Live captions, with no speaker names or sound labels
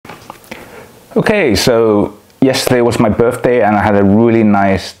Okay, so yesterday was my birthday and I had a really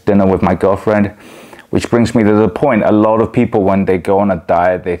nice dinner with my girlfriend, which brings me to the point. A lot of people, when they go on a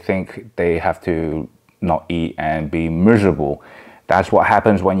diet, they think they have to not eat and be miserable. That's what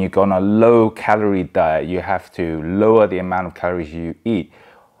happens when you go on a low calorie diet. You have to lower the amount of calories you eat.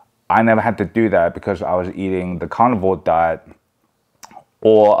 I never had to do that because I was eating the carnivore diet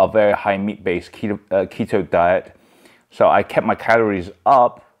or a very high meat-based keto diet. So I kept my calories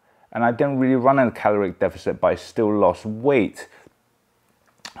up and I didn't really run a caloric deficit, but I still lost weight.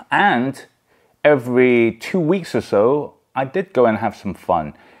 And every 2 weeks or so, I did go and have some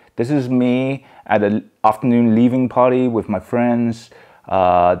fun. This is me at an afternoon leaving party with my friends.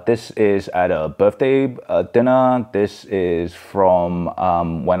 This is at a birthday dinner. This is from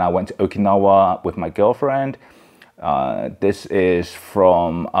when I went to Okinawa with my girlfriend. This is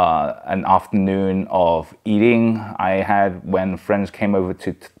from an afternoon of eating I had when friends came over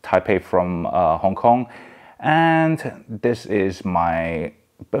to Taipei from Hong Kong. And this is my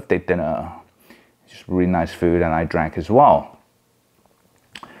birthday dinner. Just really nice food, and I drank as well.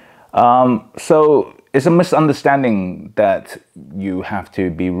 So it's a misunderstanding that you have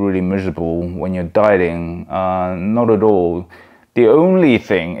to be really miserable when you're dieting. Not at all. The only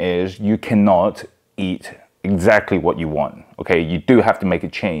thing is you cannot eat exactly what you want. Okay, you do have to make a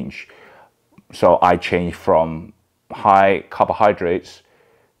change. So I changed from high carbohydrates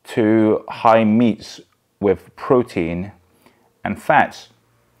to high meats with protein and fats.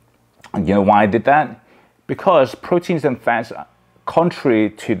 And you know why I did that? Because proteins and fats,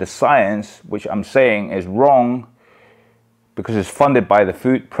 contrary to the science, which I'm saying is wrong because it's funded by the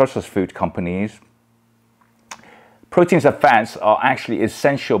processed food companies, proteins and fats are actually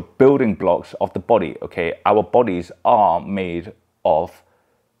essential building blocks of the body, okay? Our bodies are made of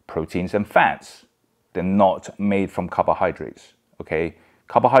proteins and fats. They're not made from carbohydrates, okay?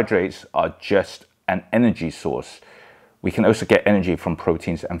 Carbohydrates are just an energy source. We can also get energy from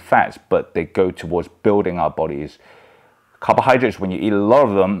proteins and fats, but they go towards building our bodies. Carbohydrates, when you eat a lot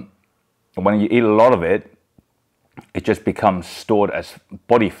of them, when you eat a lot of it, it just becomes stored as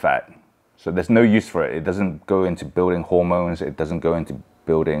body fat. So there's no use for it. It doesn't go into building hormones. It doesn't go into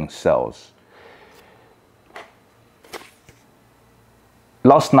building cells.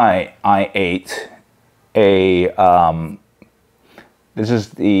 Last night I ate this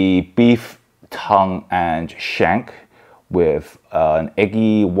is the beef tongue and shank with an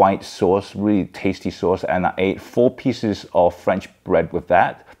eggy white sauce, really tasty sauce. And I ate 4 pieces of French bread with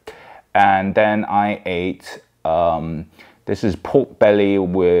that. And then I ate this is pork belly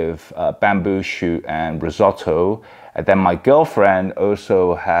with bamboo shoot and risotto. And then my girlfriend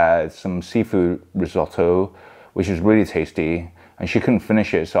also had some seafood risotto, which is really tasty. And she couldn't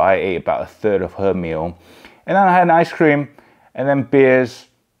finish it, so I ate about 1/3 of her meal. And then I had an ice cream, and then beers,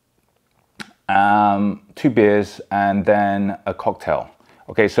 2 beers, and then a cocktail.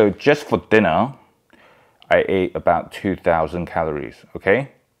 Okay, so just for dinner, I ate about 2,000 calories,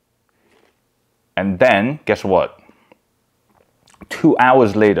 okay? And then, guess what? 2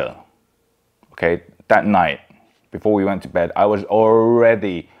 hours later, okay, that night, before we went to bed, I was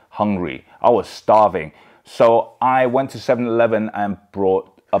already hungry. I was starving. So I went to 7-Eleven and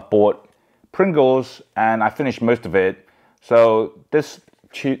bought Pringles, and I finished most of it. So this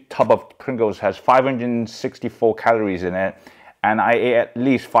tub of Pringles has 564 calories in it, and I ate at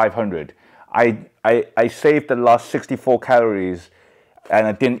least 500. I saved the last 64 calories, and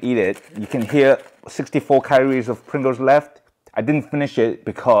I didn't eat it. You can hear 64 calories of Pringles left. I didn't finish it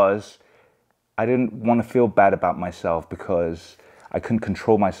because I didn't want to feel bad about myself because I couldn't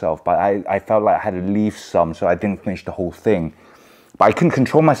control myself. But I felt like I had to leave some, so I didn't finish the whole thing. But I couldn't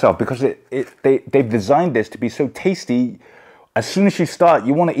control myself because they've designed this to be so tasty. As soon as you start,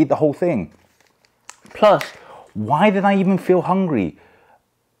 you want to eat the whole thing. Plus, why did I even feel hungry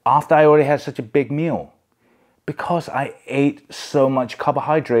after I already had such a big meal? Because I ate so much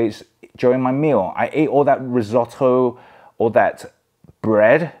carbohydrates during my meal. I ate all that risotto, all that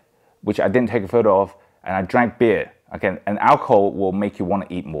bread, which I didn't take a photo of, and I drank beer. Again, and alcohol will make you want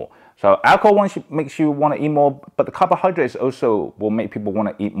to eat more. So alcohol makes you want to eat more, but the carbohydrates also will make people want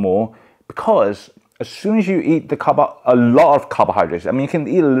to eat more, because as soon as you eat a lot of carbohydrates, I mean, you can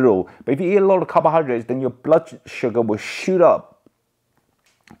eat a little, but if you eat a lot of carbohydrates, then your blood sugar will shoot up.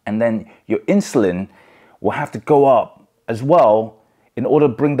 And then your insulin will have to go up as well in order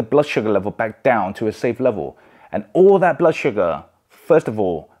to bring the blood sugar level back down to a safe level. And all that blood sugar, first of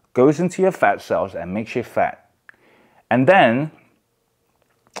all, goes into your fat cells and makes you fat. And then,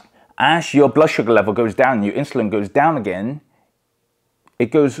 as your blood sugar level goes down, your insulin goes down again, it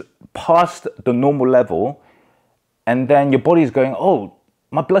goes past the normal level, and then your body is going, oh,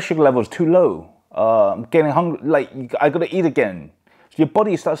 my blood sugar level is too low. I'm getting hungry, like I gotta eat again. So your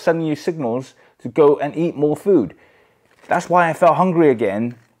body starts sending you signals to go and eat more food. That's why I felt hungry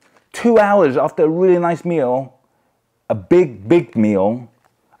again. 2 hours after a really nice meal, a big meal,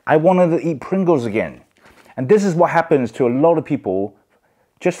 I wanted to eat Pringles again. And this is what happens to a lot of people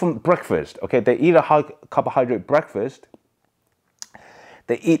just from breakfast. Okay, they eat a high carbohydrate breakfast,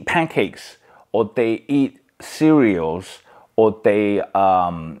 they eat pancakes, or they eat cereals, or they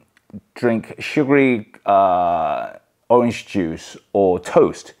drink sugary orange juice or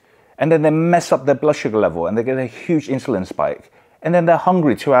toast, and then they mess up their blood sugar level and they get a huge insulin spike, and then they're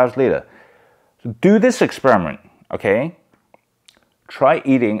hungry 2 hours later. So do this experiment, okay? Try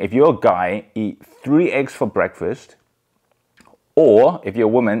eating, if you're a guy, eat 3 eggs for breakfast, or if you're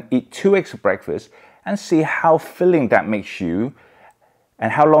a woman, eat 2 eggs for breakfast, and see how filling that makes you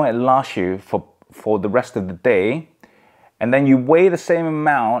and how long it lasts you for the rest of the day. And then you weigh the same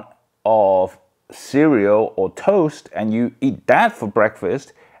amount of cereal or toast and you eat that for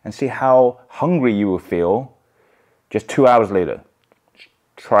breakfast and see how hungry you will feel just 2 hours later.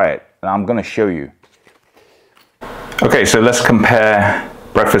 Try it, and I'm gonna show you. Okay, so let's compare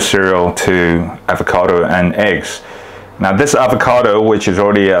breakfast cereal to avocado and eggs. Now this avocado, which is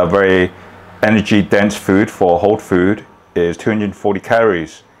already a very energy dense food for whole food, is 240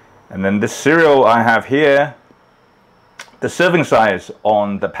 calories. And then this cereal I have here, the serving size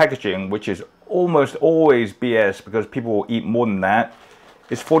on the packaging, which is almost always BS because people will eat more than that,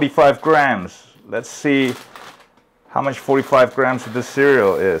 is 45 grams. Let's see how much 45 grams of this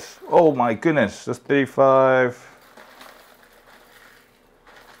cereal is. Oh my goodness, that's 35.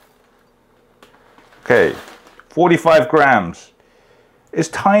 Okay, 45 grams. It's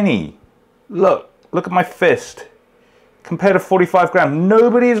tiny. Look at my fist. Compared to 45 grams,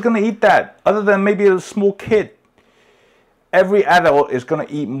 nobody is going to eat that other than maybe a small kid. Every adult is going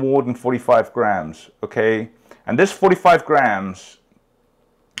to eat more than 45 grams, okay? And this 45 grams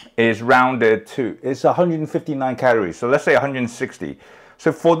is rounded to, it's 159 calories. So let's say 160.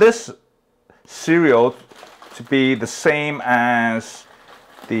 So for this cereal to be the same as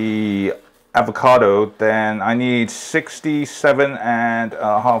the avocado, then I need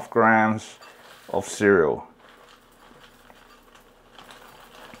 67.5 grams of cereal.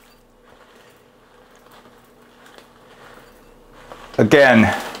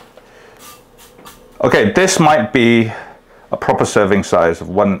 Again, okay, this might be a proper serving size of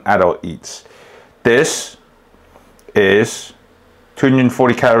one adult eats. This is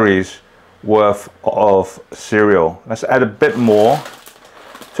 240 calories worth of cereal. Let's add a bit more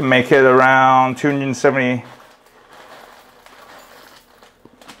to make it around 270.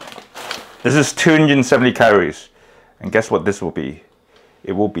 This is 270 calories. And guess what this will be?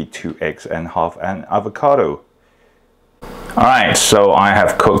 It will be 2 eggs and half an avocado. Alright, so I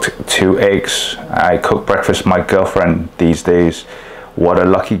have cooked 2 eggs. I cook breakfast for my girlfriend these days. What a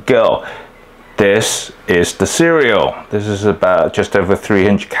lucky girl. This is the cereal. This is about just over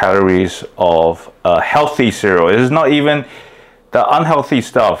 300 calories of healthy cereal. This is not even the unhealthy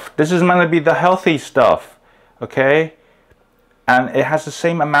stuff. This is meant to be the healthy stuff, okay? And it has the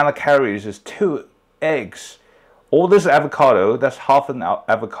same amount of calories as 2 eggs. All this avocado, that's half an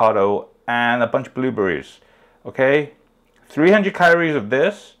avocado and a bunch of blueberries, okay? 300 calories of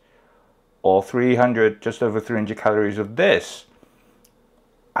this, or 300, just over 300 calories of this.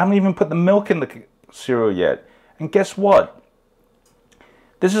 I haven't even put the milk in the cereal yet. And guess what?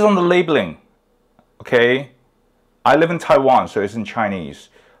 This is on the labeling, okay? I live in Taiwan, so it's in Chinese.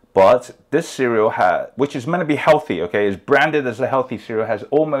 But this cereal, which is meant to be healthy, okay, is branded as a healthy cereal, has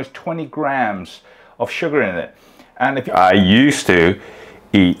almost 20 grams of sugar in it. And if I used to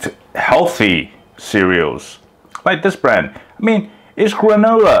eat healthy cereals, like this brand. I mean, it's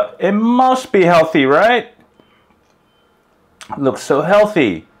granola. It must be healthy, right? Looks so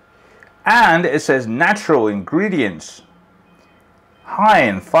healthy. And it says natural ingredients. High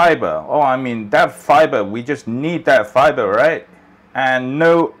in fiber. Oh, I mean, that fiber, we just need that fiber, right? And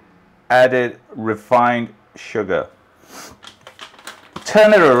no added refined sugar.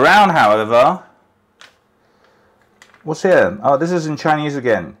 Turn it around, however. What's here? Oh, this is in Chinese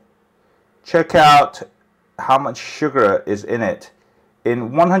again. Check out how much sugar is in it.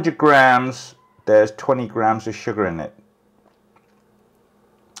 In 100 grams, there's 20 grams of sugar in it.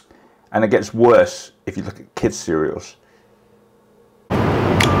 And it gets worse if you look at kids' cereals.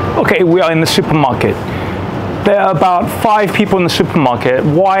 Okay, we are in the supermarket. There are about 5 people in the supermarket.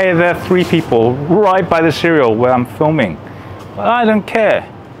 Why are there 3 people right by the cereal where I'm filming? Well, I don't care.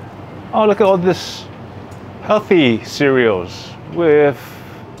 Oh, look at all this healthy cereals with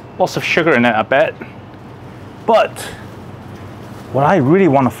lots of sugar in it, I bet. But what I really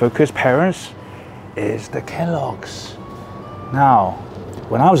want to focus, parents, is the Kellogg's. Now,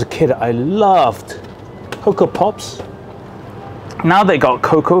 when I was a kid, I loved Cocoa Pops. Now they got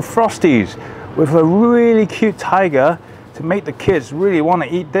Cocoa Frosties with a really cute tiger to make the kids really want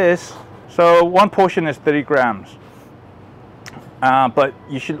to eat this. So one portion is 30 grams. But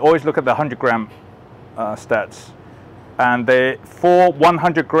you should always look at the 100 gram stats. And for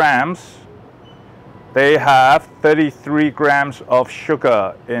 100 grams, they have 33 grams of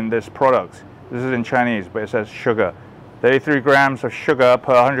sugar in this product. This is in Chinese, but it says sugar. 33 grams of sugar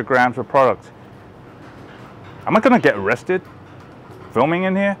per 100 grams of product. Am I gonna get arrested filming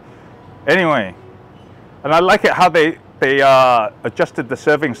in here? Anyway, and I like it how they adjusted the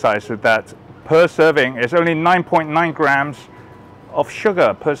serving size so that per serving is only 9.9 grams of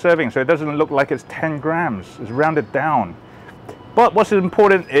sugar per serving, so it doesn't look like it's 10 grams. It's rounded down. But what's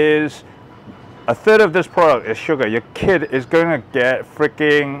important is a third of this product is sugar. Your kid is going to get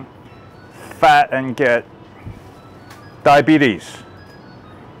freaking fat and get diabetes,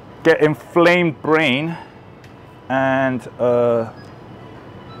 get inflamed brain, and oh,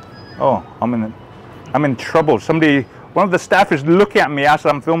 I'm in trouble. One of the staff is looking at me as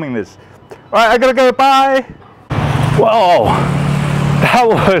I'm filming this. All right, I gotta go. Bye. Whoa, that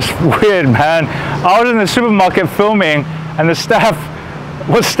was weird, man. I was in the supermarket filming, and the staff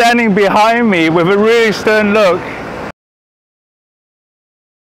was standing behind me with a really stern look.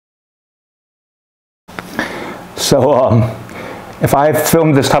 So, if I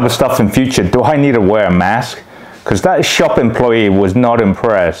film this type of stuff in future, do I need to wear a mask? Because that shop employee was not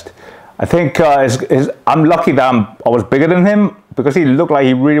impressed. I think I'm lucky that I was bigger than him, because he looked like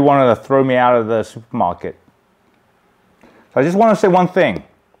he really wanted to throw me out of the supermarket. So I just want to say one thing.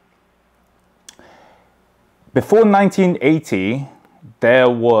 Before 1980, there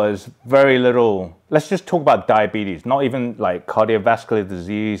was very little, let's just talk about diabetes, not even like cardiovascular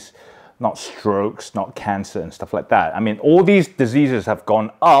disease, not strokes, not cancer and stuff like that. I mean, all these diseases have gone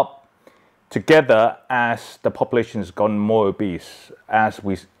up together as the population has gotten more obese, as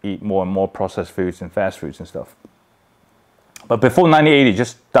we eat more and more processed foods and fast foods and stuff. But before 1980,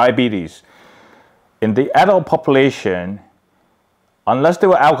 just diabetes. In the adult population, unless they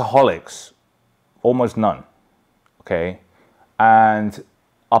were alcoholics, almost none, okay? And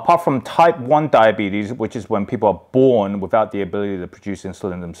apart from type 1 diabetes, which is when people are born without the ability to produce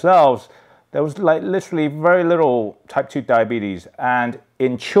insulin themselves, there was like literally very little type 2 diabetes. And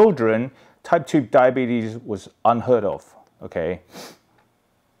in children, type 2 diabetes was unheard of, okay?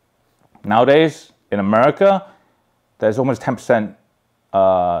 Nowadays, in America, there's almost 10%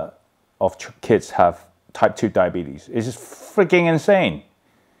 of kids have type 2 diabetes. It's just freaking insane.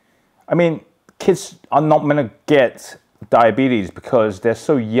 I mean, kids are not going to get diabetes because they're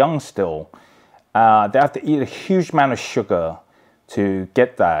so young still. They have to eat a huge amount of sugar to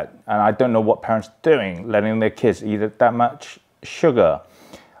get that. And I don't know what parents are doing, letting their kids eat that much sugar.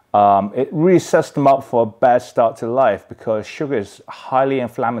 It really sets them up for a bad start to life, because sugar is highly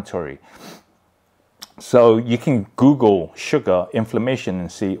inflammatory. So you can Google sugar inflammation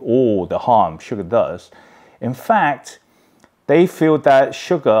and see all the harm sugar does. In fact, they feel that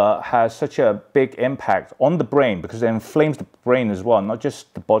sugar has such a big impact on the brain, because it inflames the brain as well, not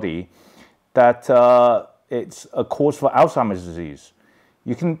just the body, that it's a cause for Alzheimer's disease.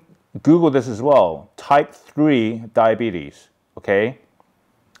 You can Google this as well, type 3 diabetes, okay?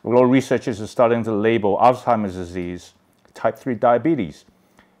 A lot of researchers are starting to label Alzheimer's disease type 3 diabetes,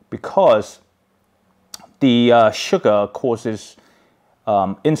 because the sugar causes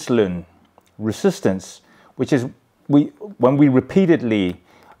insulin resistance, which is when we repeatedly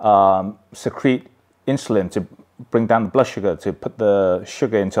secrete insulin to bring down the blood sugar, to put the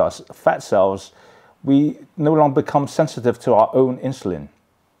sugar into our fat cells, we no longer become sensitive to our own insulin.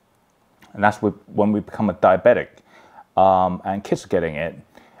 And that's when we become a diabetic. And kids are getting it.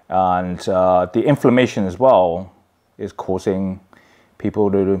 And the inflammation as well is causing people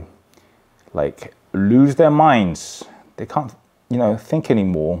to like lose their minds. They can't, think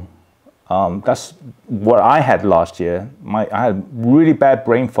anymore. That's what I had last year. I had really bad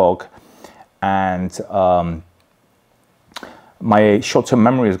brain fog, and my short-term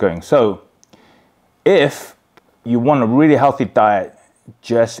memory is going. So if you want a really healthy diet,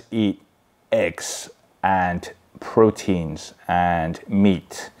 just eat eggs and proteins and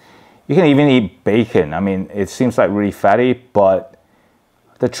meat. You can even eat bacon. I mean, it seems like really fatty, but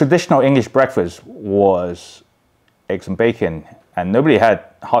the traditional English breakfast was eggs and bacon, and nobody had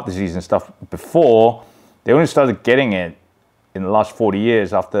heart disease and stuff before. They only started getting it in the last 40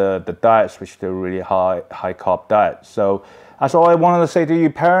 years after the diet switched to a really high carb diet. So that's all I wanted to say to you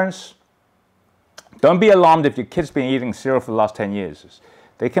parents. Don't be alarmed if your kid's been eating cereal for the last 10 years.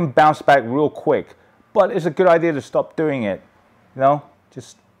 They can bounce back real quick, but it's a good idea to stop doing it. You know,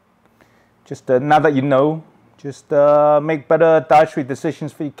 just now that you know, just make better dietary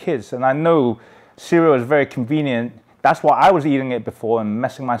decisions for your kids. And I know cereal is very convenient. That's why I was eating it before and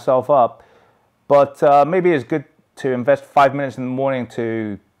messing myself up. But maybe it's good to invest 5 minutes in the morning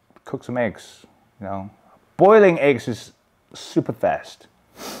to cook some eggs. You know, boiling eggs is super fast.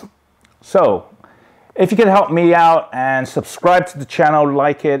 So, if you could help me out and subscribe to the channel,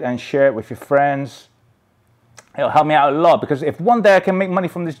 like it, and share it with your friends, it'll help me out a lot, because if one day I can make money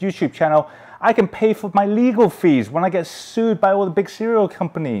from this YouTube channel, I can pay for my legal fees when I get sued by all the big cereal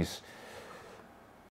companies.